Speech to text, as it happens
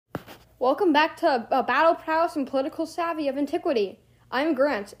Welcome back to Battle Prowess and Political Savvy of Antiquity. I'm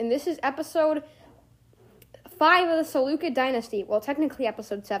Grant, and this is episode 5 of the Seleucid dynasty. Well, technically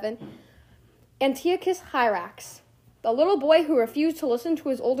episode 7. Antiochus Hierax, the little boy who refused to listen to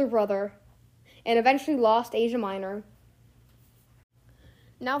his older brother and eventually lost Asia Minor.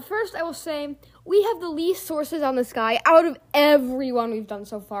 Now, first I will say, we have the least sources on this guy out of everyone we've done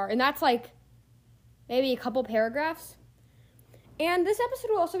so far, and that's like maybe a couple paragraphs. And this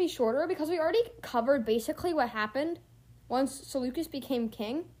episode will also be shorter because we already covered basically what happened once Seleucus became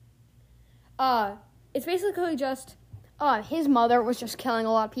king. It's basically just his mother was just killing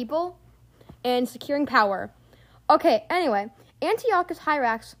a lot of people and securing power. Okay, anyway, Antiochus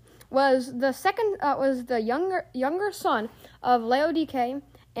Hierax was the younger son of Laodice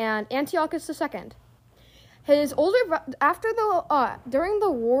and Antiochus II. His older during the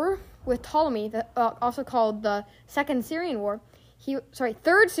war with Ptolemy, also called the Third Syrian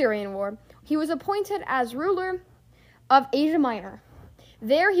War, he was appointed as ruler of Asia Minor.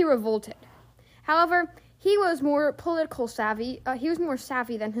 There he revolted. However, he was more savvy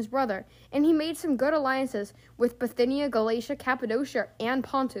than his brother, and he made some good alliances with Bithynia, Galatia, Cappadocia, and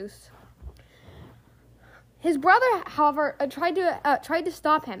Pontus. His brother, however, tried to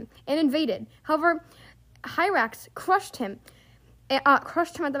stop him and invaded. However, Hierax crushed him at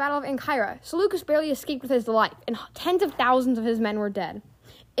the Battle of Ancyra. Seleucus barely escaped with his life, and tens of thousands of his men were dead.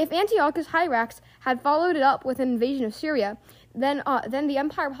 If Antiochus Hierax had followed it up with an invasion of Syria, then the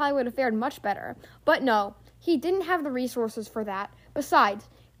empire probably would have fared much better. But no, he didn't have the resources for that. Besides,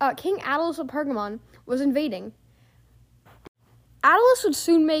 King Attalus of Pergamon was invading. Attalus would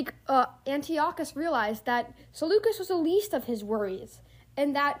soon make Antiochus realize that Seleucus was the least of his worries,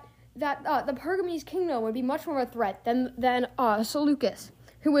 and that the Pergamese kingdom would be much more of a threat than Seleucus,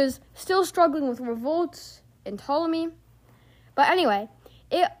 who was still struggling with revolts and Ptolemy. But anyway,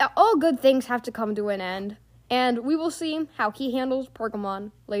 all good things have to come to an end, and we will see how he handles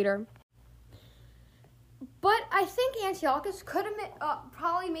Pergamon later. But I think Antiochus could have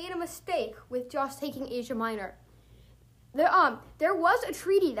probably made a mistake with just taking Asia Minor. There was a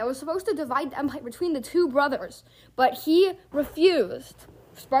treaty that was supposed to divide the empire between the two brothers, but he refused,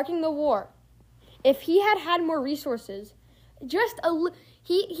 sparking the war. If he had had more resources, he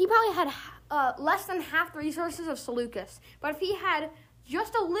probably had less than half the resources of Seleucus. But if he had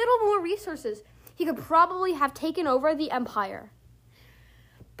just a little more resources, he could probably have taken over the empire.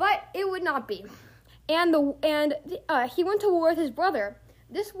 But it would not be. And he went to war with his brother.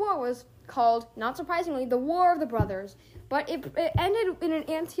 This war was called, not surprisingly, the War of the Brothers. But it ended in an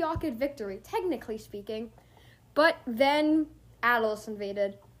Antiochid victory, technically speaking. But then Attalus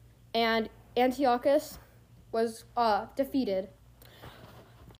invaded, and Antiochus was defeated.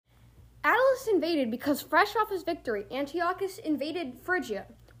 Attalus invaded because, fresh off his victory, Antiochus invaded Phrygia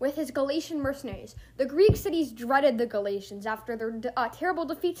with his Galatian mercenaries. The Greek cities dreaded the Galatians after their terrible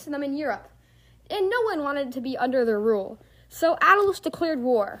defeats to them in Europe, and no one wanted to be under their rule. So Attalus declared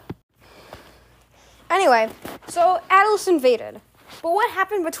war. Anyway, so Attalus invaded. But what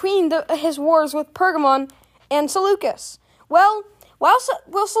happened between his wars with Pergamon and Seleucus? Well,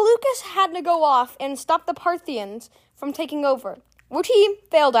 Seleucus had to go off and stop the Parthians from taking over, which he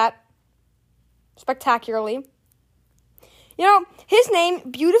failed at spectacularly. You know, his name,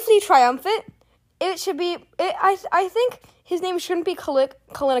 beautifully triumphant, I think his name shouldn't be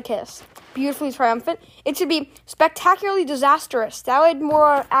Callinicus, beautifully triumphant. It should be spectacularly disastrous. That would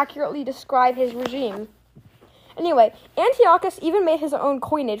more accurately describe his regime. Anyway, Antiochus even made his own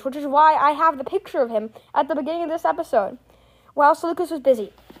coinage, which is why I have the picture of him at the beginning of this episode, while Seleucus was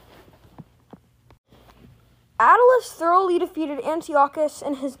busy. Attalus thoroughly defeated Antiochus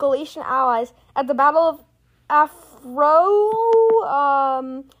and his Galatian allies at the Battle of I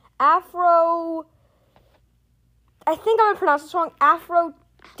think I'm going to pronounce this wrong,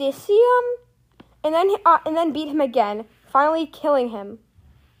 Aphrodisium, and then beat him again, finally killing him.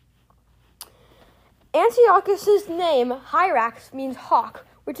 Antiochus's name, Hierax, means hawk,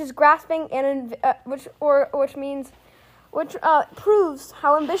 which is grasping and which proves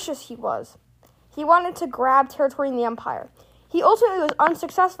how ambitious he was. He wanted to grab territory in the empire. He ultimately was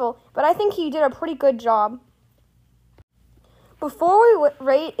unsuccessful, but I think he did a pretty good job. Before we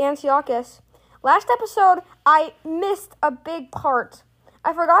rate Antiochus, last episode I missed a big part.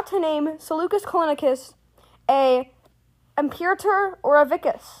 I forgot to name Seleucus Callinicus a imperator or a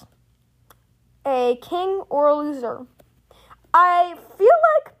vicus, a king or a loser. I feel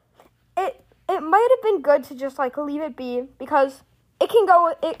like it might have been good to just leave it be, because it can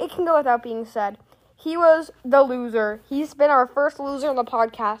go without being said. He was the loser. He's been our first loser on the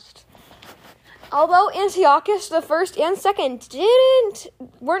podcast. Although Antiochus the first and second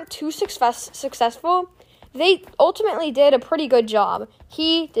weren't too successful, they ultimately did a pretty good job.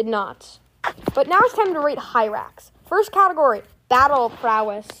 He did not. But now it's time to rate Hierax. First category, battle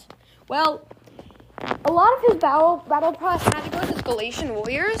prowess. Well, a lot of his battle prowess had to go with his Galatian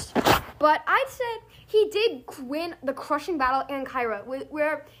warriors, but I'd say he did win the crushing battle in Cairo,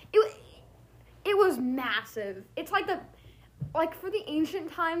 where it was massive. It's like for the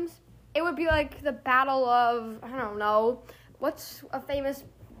ancient times, it would be like the battle of, I don't know, what's a famous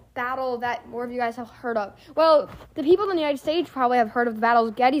battle that more of you guys have heard of? Well, the people in the United States probably have heard of the Battle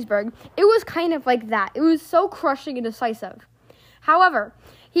of Gettysburg. It was kind of like that. It was so crushing and decisive. However,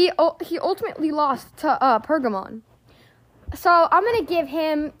 he ultimately lost to Pergamon. So I'm going to give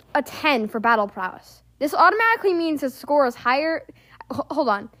him a 10 for battle prowess. This automatically means his score is higher. Hold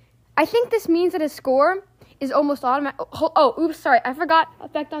on. I think this means that his score is almost automatic. Oh, oops, sorry. I forgot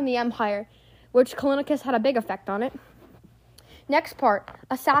effect on the empire, which Callinicus had a big effect on it. Next part,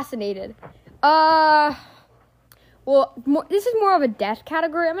 assassinated. Well, this is more of a death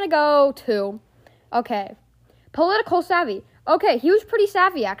category. I'm going to go 2. Okay. Political savvy. Okay, he was pretty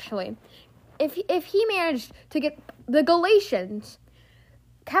savvy, actually. If he managed to get the Galatians,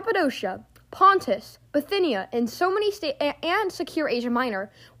 Cappadocia, Pontus, Bithynia, and so many states, and secure Asia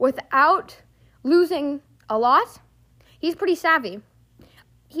Minor without losing a lot, he's pretty savvy.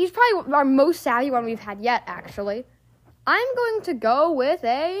 He's probably our most savvy one we've had yet, actually. I'm going to go with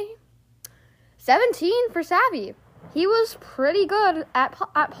a 17 for savvy. He was pretty good at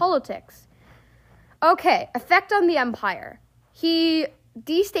politics. Okay, effect on the empire. He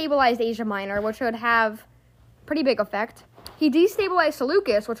destabilized Asia Minor, which would have pretty big effect. He destabilized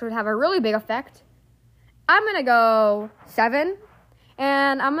Seleucus, which would have a really big effect. I'm going to go 7.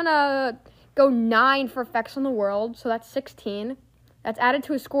 And I'm going to go 9 for effects on the world, so that's 16. That's added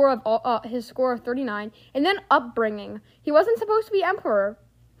to his score of 39. And then upbringing. He wasn't supposed to be emperor,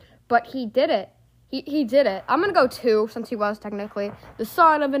 but he did it. He did it. I'm going to go 2, since he was technically the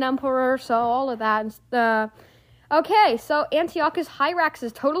son of an emperor, so all of that. Okay, so Antiochus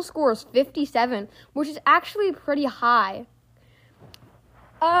Hierax's total score is 57, which is actually pretty high.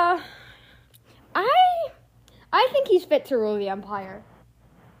 I think he's fit to rule the empire.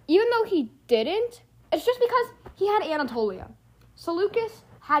 Even though he didn't, it's just because he had Anatolia. Seleucus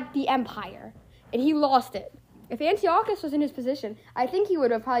had the empire, and he lost it. If Antiochus was in his position, I think he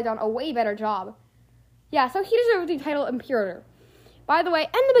would have probably done a way better job. Yeah, so he deserves the title Imperator. By the way,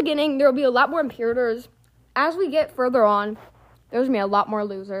 in the beginning, there will be a lot more Imperators. As we get further on, there's going to be a lot more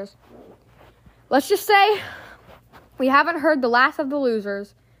losers. Let's just say we haven't heard the last of the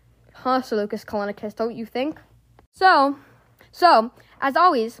losers. Huh, Seleucus Callinicus, don't you think? So, as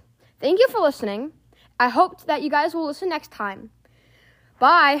always, thank you for listening. I hope that you guys will listen next time.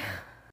 Bye.